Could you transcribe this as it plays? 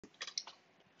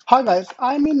Hi guys,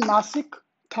 I'm in Nashik,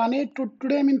 Thane.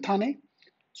 Today I'm in Thane.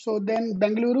 So then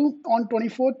Bengaluru on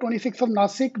 24th, 26th of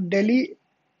Nashik, Delhi,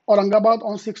 Aurangabad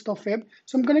on 6th of Feb.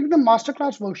 So I'm connecting the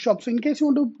masterclass workshop. So in case you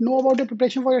want to know about your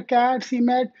preparation for your CAT,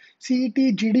 CMAT, CET,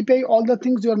 GDP, all the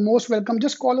things, you're most welcome.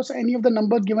 Just call us any of the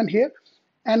numbers given here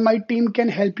and my team can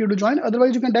help you to join.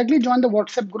 Otherwise, you can directly join the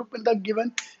WhatsApp group in the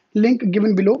given link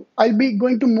given below. I'll be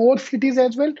going to more cities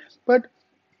as well, but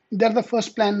they're the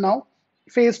first plan now.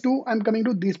 Phase two, I'm coming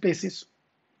to these places.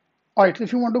 All right, so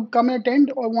if you want to come and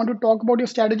attend or want to talk about your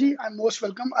strategy, I'm most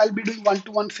welcome. I'll be doing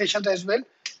one-to-one sessions as well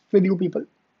with you people.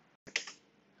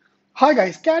 Hi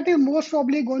guys, CAT is most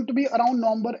probably going to be around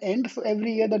November end. So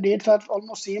every year the dates are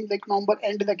almost same, like November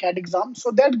end is the CAT exam.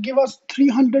 So that give us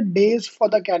 300 days for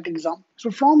the CAT exam.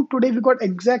 So from today we got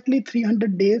exactly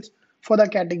 300 days for the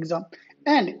CAT exam.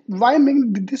 And why I'm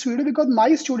making this video? Because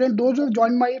my students, those who have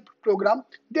joined my program,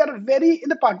 they are very in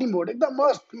the party mode. Like the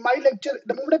most, my lecture,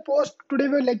 the moment I post today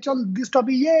we lecture on this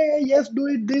topic, yeah, yes, do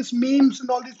it, this memes and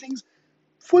all these things,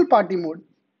 full party mode.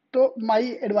 So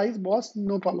my advice was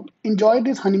no problem. Enjoy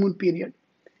this honeymoon period.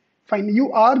 Fine.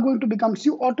 You are going to become,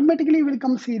 you automatically will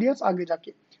become serious aage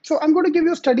jaake. So I'm going to give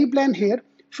you a study plan here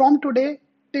from today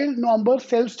till November,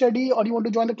 self-study, or you want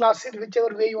to join the classes,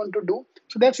 whichever way you want to do.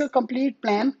 So that's your complete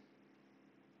plan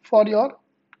for your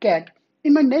cat.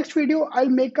 In my next video, I'll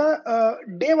make a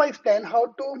day-wise plan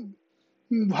how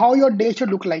your day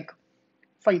should look like.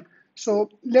 Fine.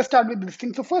 So let's start with this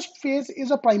thing. So first phase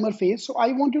is a primer phase. So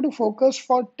I want you to focus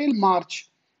for till March.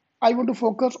 I want to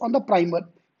focus on the primer,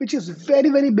 which is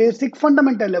very, very basic,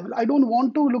 fundamental level. I don't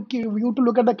want to look you to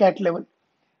look at the cat level.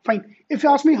 Fine. If you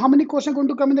ask me how many questions are going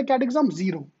to come in the cat exam,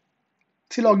 zero.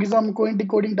 Syllogism, coding,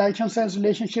 decoding, direction sense,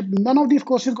 relationship, none of these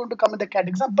questions are going to come in the CAT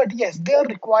exam. But yes, they are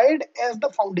required as the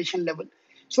foundation level.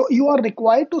 So you are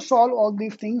required to solve all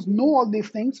these things, know all these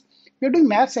things. We are doing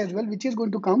maths as well, which is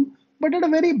going to come, but at a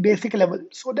very basic level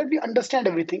so that we understand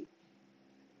everything.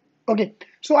 Okay,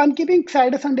 so I'm keeping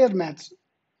Friday, Sunday as maths.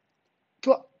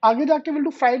 So आगे जाके we'll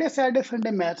do Friday, Saturday,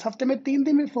 Sunday maths. हफ्ते में 3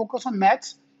 दिन we'll focus on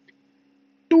maths,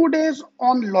 2 days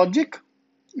on logic,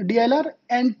 DLR,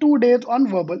 and 2 days on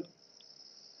verbal.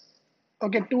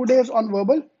 Okay, 2 days on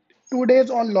verbal, 2 days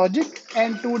on logic,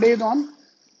 and 2 days on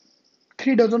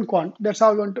 3 days on quant. That's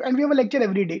how we want to. And we have a lecture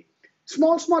every day.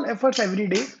 Small efforts every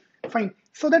day. Fine.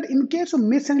 So that in case you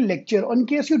miss any lecture, or in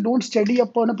case you don't study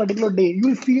upon a particular day, you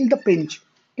will feel the pinch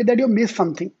okay, that you missed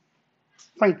something.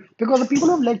 Fine. Because the people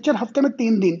who lecture hafte mein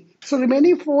 3 din. So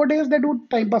remaining 4 days they do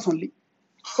time pass only.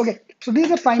 Okay. So this is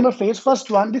the primer phase. First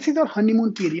one. This is your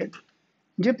honeymoon period.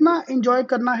 जितना enjoy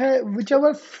करना है,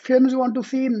 whichever films you want to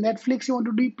see, Netflix you want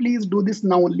to do, please do this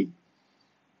now only.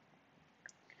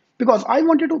 Because I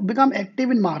wanted to become active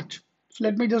in March. So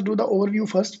let me just do the overview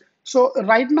first. So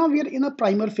right now we are in a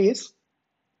primer phase.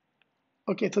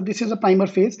 Okay, so this is a primer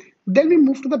phase. Then we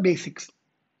move to the basics.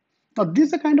 Now this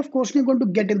is the kind of question you're going to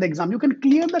get in the exam. You can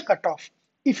clear the cutoff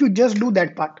if you just do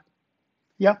that part.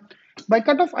 Yeah. By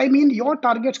cutoff, I mean your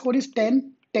target score is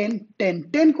 10, 10, 10.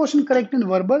 10 question correct in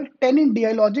verbal, 10 in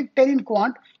DI logic, 10 in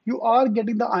quant. You are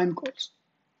getting the IIM calls.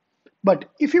 But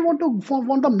if you want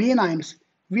the main IIMs,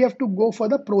 we have to go for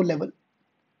the pro level.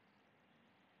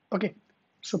 Okay,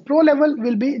 so pro level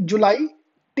will be July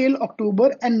till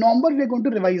October, and November we are going to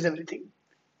revise everything.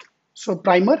 So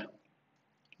primer,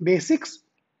 basics,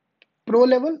 pro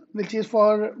level, which is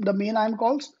for the main IIM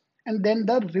calls, and then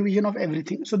the revision of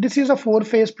everything. So this is a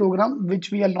 4-phase program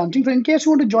which we are launching. So in case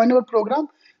you want to join our program,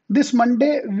 this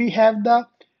Monday we have the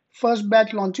first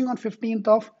batch launching on 15th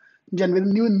of January.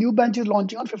 New batch is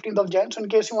launching on 15th of January. So in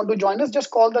case you want to join us,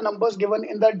 just call the numbers given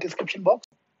in the description box,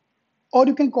 or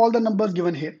you can call the numbers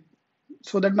given here,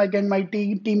 so that my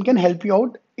team can help you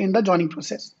out in the joining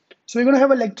process. So we're going to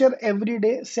have a lecture every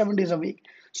day, 7 days a week.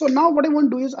 So now what I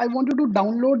want to do is I want you to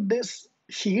download this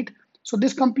sheet. So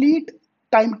this complete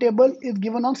timetable is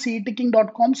given on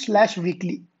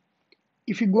cetking.com/weekly.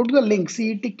 If you go to the link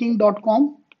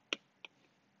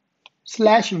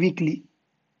cetking.com/weekly,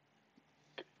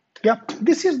 yeah,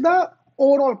 this is the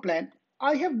overall plan.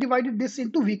 I have divided this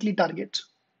into weekly targets.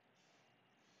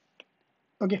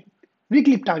 Okay,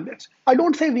 weekly targets. I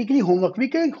don't say weekly homework.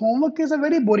 Weekly homework is a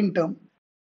very boring term.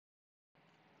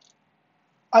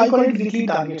 I call it weekly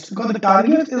targets because the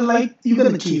targets is like you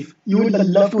can achieve. You would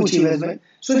love to achieve as well.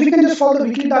 So if you can just follow the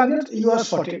weekly targets, you are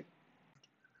sorted.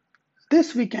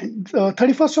 This weekend,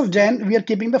 31st of Jan, we are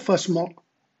keeping the first mock.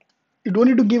 You don't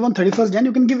need to give on 31st Jan.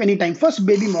 You can give anytime. First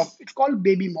baby mock. It's called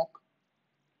baby mock.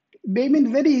 Baby means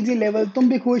very easy level. Tum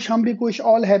bhi khush, hum bhi khush,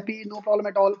 all happy, no problem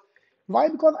at all. Why?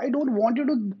 Because I don't want you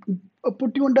to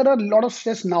put you under a lot of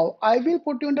stress now. I will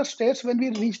put you under stress when we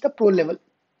reach the pro level.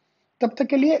 तब तक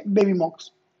के लिए baby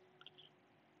mocks.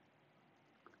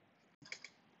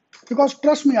 Because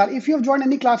trust me, yaar, if you have joined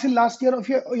any classes last year, or if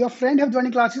your friend have joined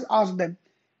any classes, ask them.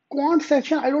 Quant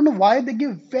section, I don't know why they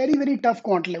give very, very tough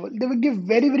quant level. They will give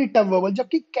very, very tough verbal.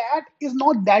 Jabki cat is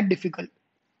not that difficult.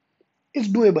 It's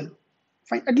doable.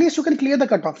 Fine. At least you can clear the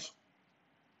cutoffs.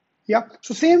 Yeah.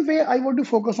 So same way I want to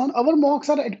focus on. Our mocks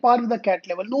are at par with the cat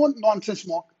level. No nonsense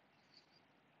mock.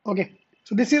 Okay.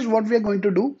 So this is what we are going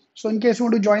to do. So in case you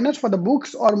want to join us for the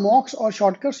books or mocks or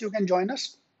shortcuts, you can join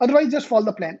us. Otherwise, just follow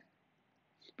the plan.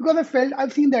 Because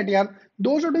I've seen that, yeah,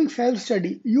 those are doing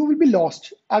self-study, you will be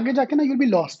lost. Aage jaake na, you'll be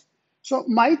lost. So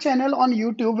my channel on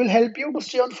YouTube will help you to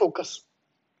stay on focus.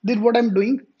 This is what I'm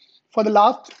doing for the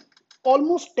last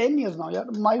almost 10 years now. Yeah.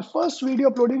 My first video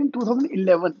uploaded in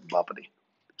 2011. Bapre.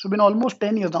 So been almost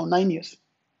 10 years now, 9 years.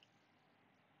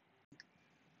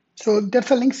 So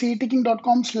that's a link,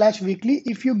 ceatking.com/weekly.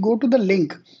 If you go to the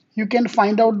link, you can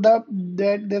find out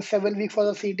the 7 week for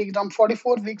the CET exam,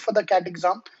 44 week for the CAT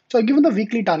exam. So I given the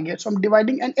weekly target. So I'm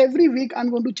dividing, and every week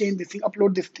I'm going to change this thing,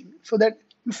 upload this thing, so that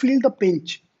you feel the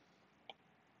pinch.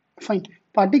 Fine,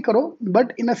 party karo,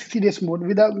 but in a serious mode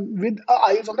with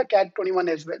eyes on the CAT 21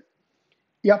 as well.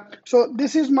 Yeah, so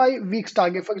this is my week's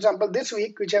target. For example, this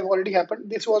week, which have already happened,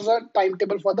 this was a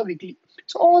timetable for the weekly.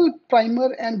 So all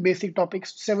primer and basic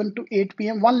topics, 7 to 8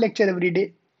 p.m., one lecture every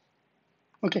day.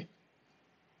 Okay,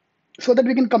 so that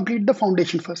we can complete the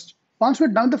foundation first. Once we're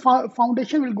done the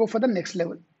foundation, we'll go for the next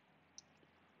level.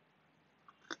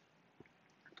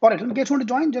 All right, in case you want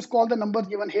to join, just call the numbers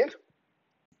given here.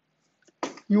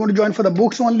 You want to join for the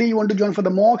books only, you want to join for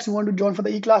the mocks, you want to join for the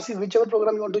e-classes, whichever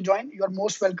program you want to join, you are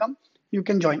most welcome. You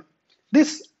can join.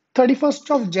 This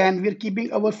 31st of Jan, we're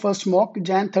keeping our first mock.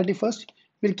 Jan 31st,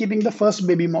 we're keeping the first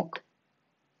baby mock.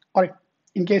 All right.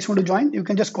 In case you want to join, you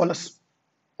can just call us.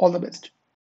 All the best.